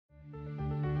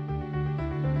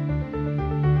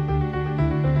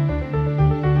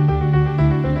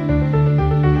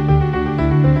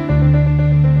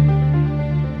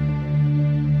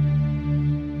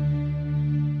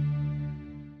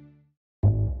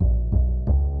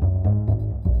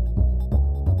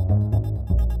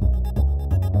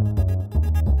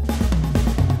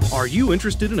Are you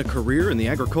interested in a career in the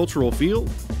agricultural field?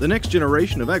 The next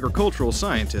generation of agricultural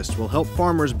scientists will help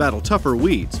farmers battle tougher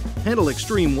weeds, handle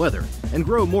extreme weather, and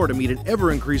grow more to meet an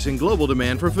ever-increasing global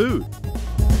demand for food.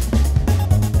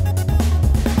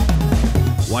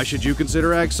 Why should you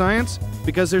consider ag science?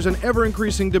 Because there's an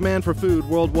ever-increasing demand for food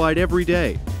worldwide every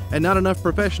day, and not enough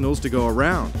professionals to go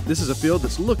around. This is a field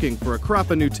that's looking for a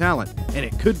crop of new talent, and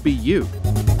it could be you.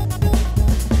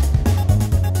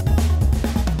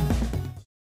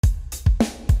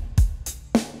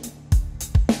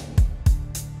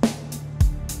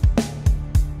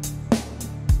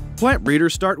 Plant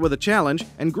breeders start with a challenge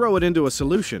and grow it into a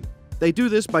solution. They do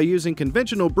this by using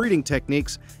conventional breeding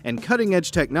techniques and cutting-edge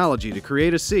technology to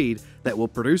create a seed that will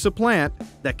produce a plant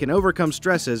that can overcome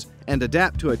stresses and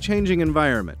adapt to a changing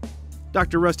environment.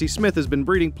 Dr. Rusty Smith has been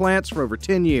breeding plants for over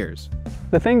 10 years.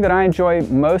 The thing that I enjoy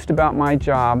most about my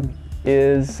job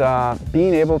is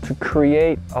being able to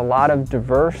create a lot of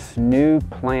diverse new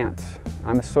plants.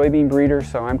 I'm a soybean breeder,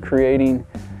 so I'm creating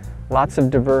lots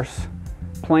of diverse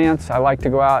plants. I like to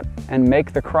go out and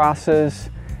make the crosses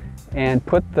and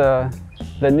put the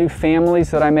new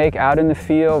families that I make out in the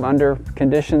field under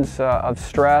conditions of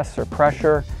stress or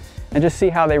pressure and just see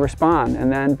how they respond,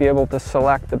 and then be able to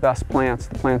select the best plants,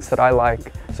 the plants that I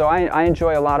like. So I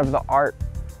enjoy a lot of the art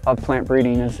of plant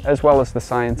breeding as well as the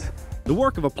science. The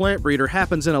work of a plant breeder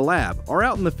happens in a lab or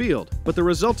out in the field, but the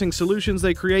resulting solutions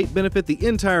they create benefit the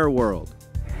entire world.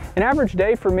 An average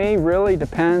day for me really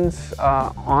depends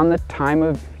on the time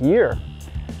of year.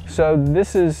 So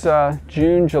this is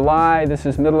June, July, this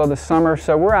is middle of the summer,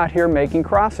 so we're out here making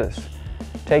crosses,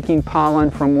 taking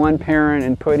pollen from one parent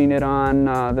and putting it on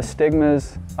the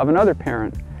stigmas of another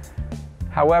parent.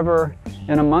 However,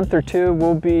 in a month or two,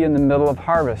 we'll be in the middle of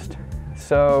harvest.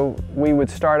 So we would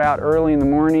start out early in the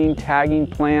morning tagging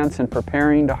plants and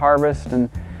preparing to harvest, and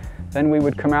then we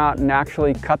would come out and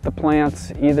actually cut the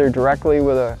plants either directly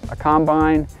with a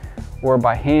combine or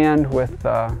by hand with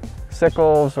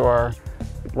sickles or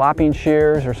lopping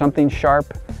shears or something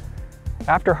sharp.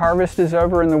 After harvest is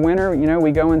over in the winter,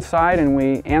 we go inside and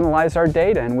we analyze our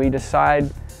data and we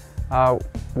decide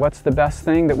what's the best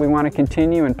thing that we want to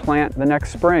continue and plant the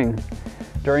next spring.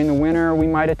 During the winter, we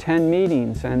might attend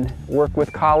meetings and work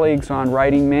with colleagues on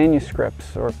writing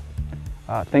manuscripts or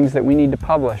things that we need to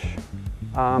publish.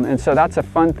 And so that's a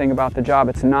fun thing about the job.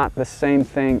 It's not the same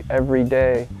thing every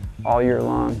day, all year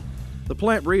long. The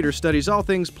plant breeder studies all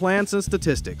things plants and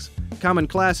statistics. Common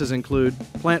classes include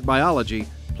plant biology,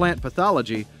 plant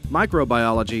pathology,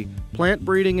 microbiology, plant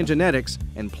breeding and genetics,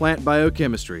 and plant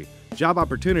biochemistry. Job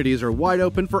opportunities are wide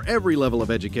open for every level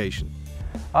of education.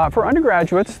 For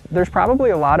undergraduates, there's probably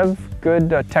a lot of good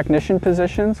technician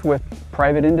positions with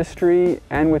private industry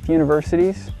and with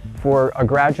universities. For a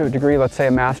graduate degree, let's say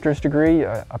a master's degree,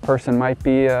 a person might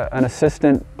be an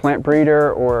assistant plant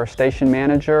breeder or a station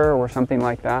manager or something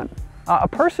like that. A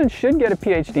person should get a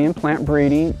PhD in plant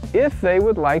breeding if they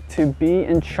would like to be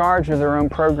in charge of their own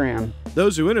program.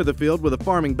 Those who enter the field with a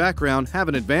farming background have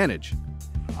an advantage.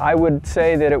 I would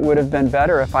say that it would have been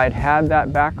better if I'd had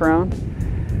that background,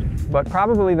 but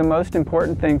probably the most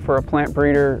important thing for a plant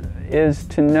breeder is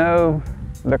to know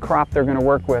the crop they're going to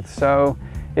work with. So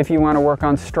if you want to work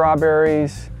on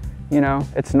strawberries,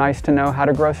 it's nice to know how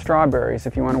to grow strawberries.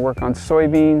 If you want to work on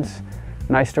soybeans,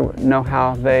 nice to know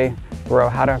how they grow,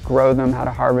 how to grow them, how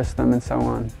to harvest them, and so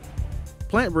on.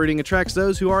 Plant breeding attracts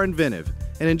those who are inventive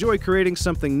and enjoy creating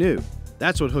something new.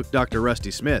 That's what hooked Dr.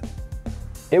 Rusty Smith.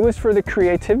 It was for the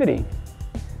creativity.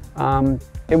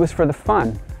 It was for the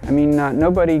fun. I mean,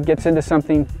 nobody gets into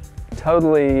something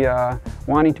totally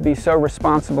wanting to be so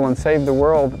responsible and save the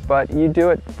world, but you do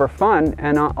it for fun,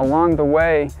 and along the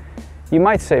way, you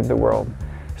might save the world.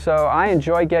 So I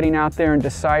enjoy getting out there and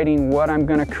deciding what I'm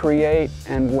going to create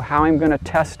and how I'm going to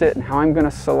test it and how I'm going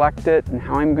to select it and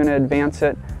how I'm going to advance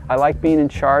it. I like being in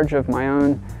charge of my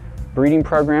own breeding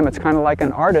program. It's kind of like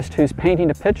an artist who's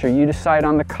painting a picture. You decide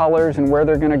on the colors and where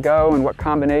they're going to go and what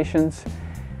combinations.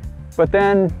 But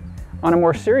then on a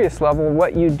more serious level,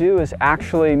 what you do is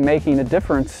actually making a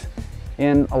difference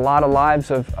in a lot of lives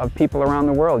of people around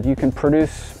the world. You can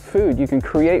produce food. You can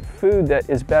create food that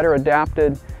is better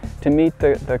adapted to meet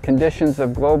the conditions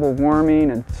of global warming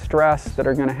and stress that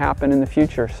are going to happen in the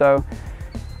future. So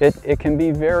it can be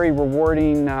very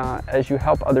rewarding as you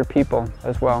help other people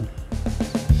as well.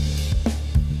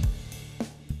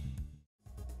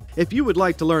 If you would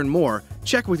like to learn more,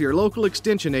 check with your local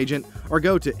extension agent or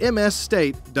go to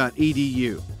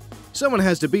msstate.edu. Someone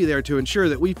has to be there to ensure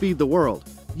that we feed the world.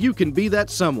 You can be that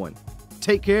someone.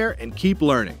 Take care and keep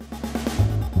learning.